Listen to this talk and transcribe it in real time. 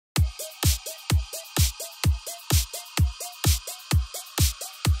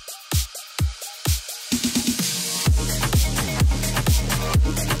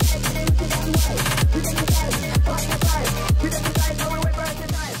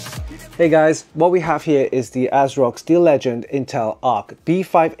Hey guys, what we have here is the ASRock Steel Legend Intel Arc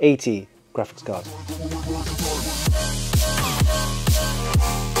B580 graphics card.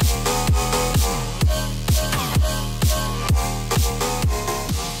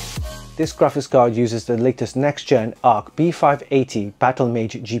 This graphics card uses the latest next-gen Arc B580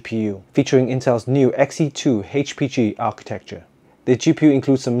 Battlemage GPU, featuring Intel's new Xe2-HPG Architecture. The GPU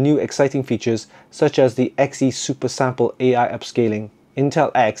includes some new exciting features such as the Xe Super Sample AI upscaling,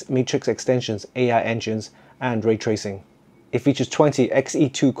 Intel X matrix extensions, AI engines, and ray tracing. It features 20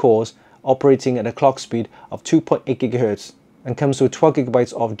 Xe2 cores operating at a clock speed of 2.8 GHz and comes with 12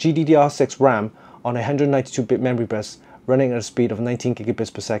 GB of GDDR6 VRam on a 192-bit memory bus running at a speed of 19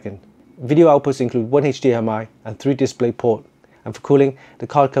 Gbps per second. Video outputs include one HDMI and 3 DisplayPort, and for cooling, the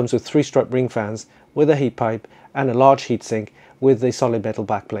card comes with 3 strut ring fans with a heat pipe and a large heatsink with a solid metal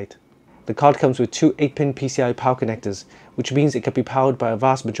backplate. The card comes with 2 8-pin PCIe power connectors, which means it can be powered by a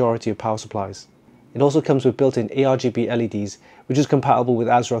vast majority of power supplies. It also comes with built-in ARGB LEDs, which is compatible with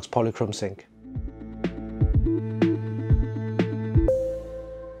ASRock's Polychrome sync.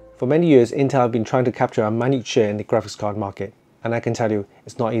 For many years, Intel have been trying to capture a minute share in the graphics card market, and I can tell you,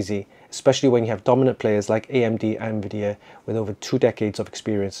 it's not easy, especially when you have dominant players like AMD and Nvidia with over 2 decades of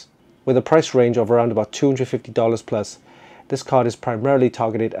experience. With a price range of around about $250 plus, this card is primarily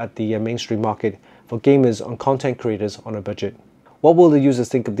targeted at the mainstream market for gamers and content creators on a budget. What will the users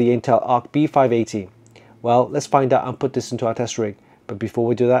think of the Intel Arc B580? Well, let's find out and put this into our test rig. But before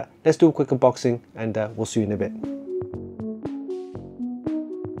we do that, let's do a quick unboxing and we'll see you in a bit.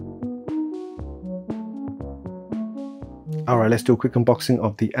 Alright, let's do a quick unboxing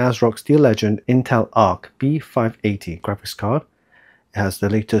of the ASRock Steel Legend Intel Arc B580 graphics card. It has the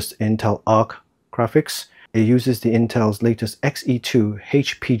latest Intel Arc graphics. It uses the Intel's latest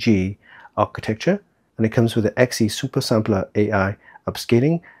Xe2-HPG Architecture, and it comes with the Xe Super Sampler AI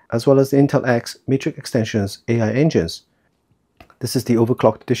upscaling, as well as the Intel X matrix extensions AI engines. This is the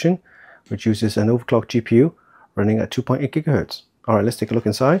overclocked edition, which uses an overclocked GPU running at 2.8 GHz. Alright, let's take a look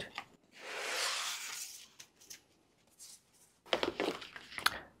inside.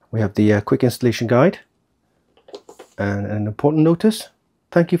 We have the quick installation guide and an important notice.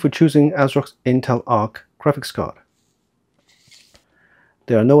 Thank you for choosing ASRock's Intel Arc graphics card.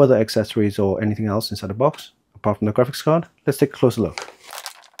 There are no other accessories or anything else inside the box apart from the graphics card. Let's take a closer look.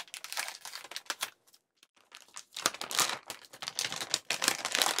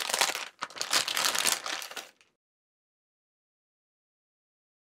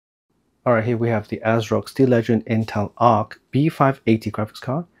 Alright, here we have the ASRock Steel Legend Intel Arc B580 graphics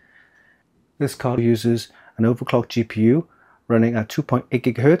card. This card uses an overclocked GPU running at 2.8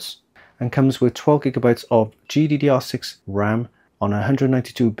 GHz and comes with 12 GB of GDDR6 VRam on a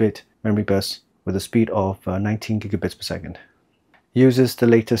 192-bit memory bus with a speed of 19 Gbps per second. It uses the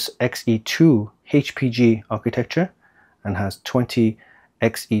latest Xe2-HPG architecture and has 20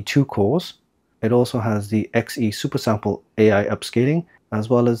 Xe2 cores. It also has the Xe Super Sample AI upscaling, as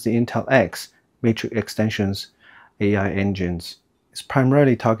well as the Intel X matrix extensions AI engines. It's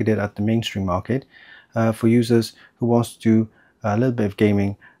primarily targeted at the mainstream market for users who want to do a little bit of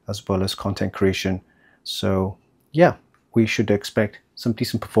gaming as well as content creation. So yeah, we should expect some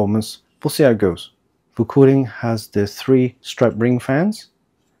decent performance. We'll see how it goes. For cooling, has the 3 strut ring fans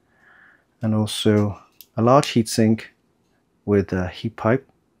and also a large heatsink with a heat pipe,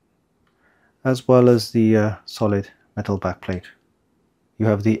 as well as the solid metal backplate. You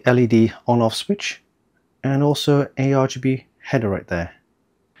have the LED on-off switch and also ARGB header right there.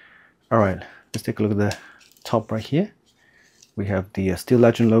 Alright, let's take a look at the top right here. We have the Steel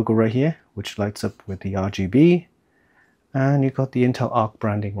Legend logo right here, which lights up with the RGB, and you've got the Intel Arc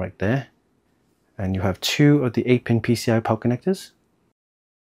branding right there, and you have 2 of the 8-pin PCIe power connectors.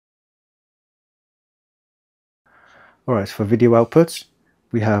 Alright, for video outputs,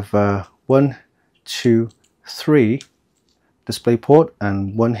 we have 1, 2, 3 DisplayPort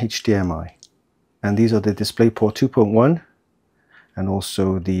and 1 HDMI, and these are the DisplayPort 2.1 and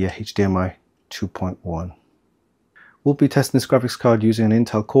also the HDMI 2.1. We'll be testing this graphics card using an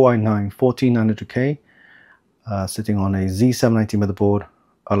Intel Core i9-14900K sitting on a Z790 motherboard,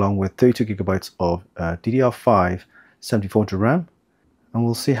 along with 32 GB of DDR5 74GB RAM, and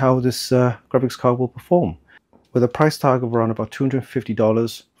we'll see how this graphics card will perform. With a price tag of around about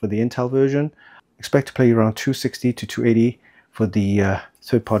 $250 for the Intel version, expect to play around $260 to $280 for the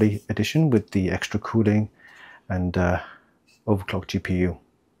third-party edition with the extra cooling and overclocked GPU.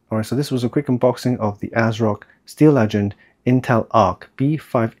 Alright, so this was a quick unboxing of the ASRock Steel Legend Intel Arc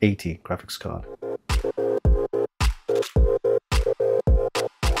B580 graphics card.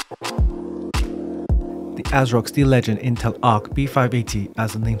 The ASRock Steel Legend Intel Arc B580,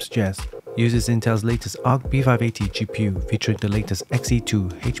 as the name suggests, uses Intel's latest Arc B580 GPU featuring the latest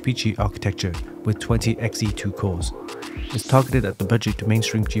Xe2-HPG Architecture with 20 Xe2 cores. It's targeted at the budget to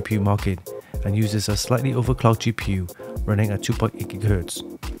mainstream GPU market and uses a slightly overclocked GPU running at 2.8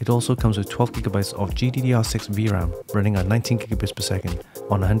 GHz. It also comes with 12GB of GDDR6 VRam running at 19 Gbps per second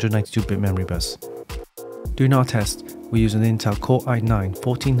on a 192-bit memory bus. During our test, we use an Intel Core i9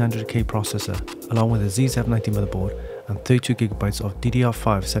 1400K processor along with a Z790 motherboard and 32GB of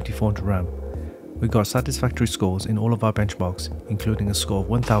DDR5 7400 RAM. We got satisfactory scores in all of our benchmarks, including a score of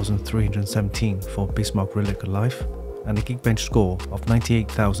 1317 for Bismarck Relic Life and a Geekbench score of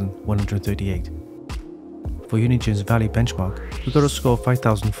 98,138. For Unigen's Valley benchmark, we got a score of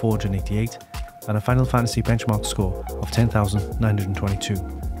 5,488 and a Final Fantasy benchmark score of 10,922.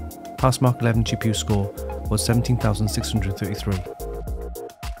 Passmark 11 GPU score was 17,633.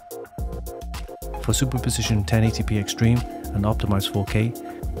 For Super Precision 1080p Extreme and Optimized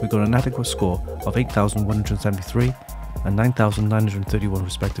 4K, we got an adequate score of 8,173 and 9,931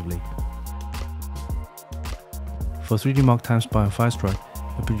 respectively. For 3D Mark TimeSpy and Firestrike,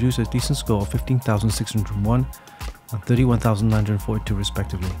 it produced a decent score of 15,601 and 31,942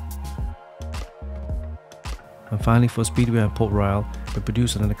 respectively. And finally, for Speedway and Port Royal, it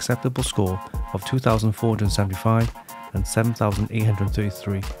produced an acceptable score of 2,475 and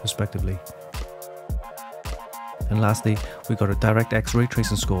 7,833 respectively. And lastly, we got a DirectX ray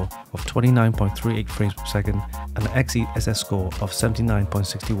tracing score of 29.38 frames per second and an XeSS score of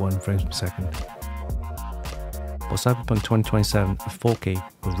 79.61 frames per second. For Cyberpunk 2027 at 4K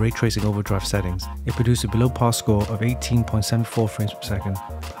with ray tracing overdrive settings, it produced a below par score of 18.74 frames per second.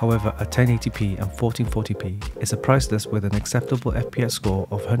 However, at 1080p and 1440p, it's a price list with an acceptable FPS score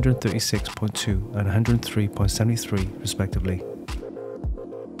of 136.2 and 103.73 respectively.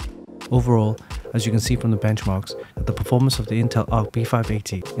 Overall, as you can see from the benchmarks, that the performance of the Intel Arc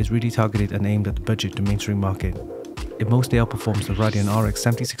B580 is really targeted and aimed at the budget to mainstream market. It mostly outperforms the Radeon RX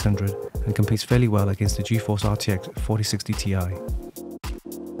 7600 and competes fairly well against the GeForce RTX 4060 Ti.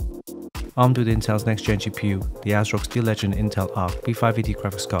 Armed with Intel's next-gen GPU, the ASRock Steel Legend Intel Arc B580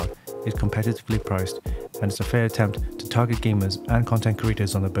 graphics card is competitively priced and it's a fair attempt to target gamers and content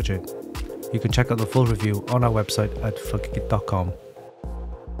creators on a budget. You can check out the full review on our website at Funkykit.com.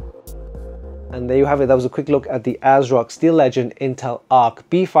 And there you have it. That was a quick look at the ASRock Steel Legend Intel Arc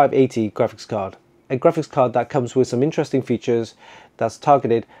B580 graphics card. A graphics card that comes with some interesting features that's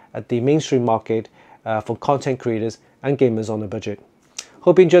targeted at the mainstream market for content creators and gamers on a budget.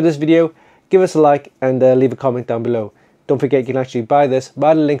 Hope you enjoyed this video. Give us a like and leave a comment down below. Don't forget you can actually buy this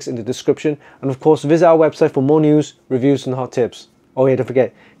by the links in the description, and of course visit our website for more news, reviews and hot tips. Oh yeah, don't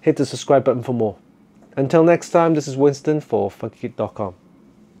forget, hit the subscribe button for more. Until next time, this is Winston for Funkykit.com.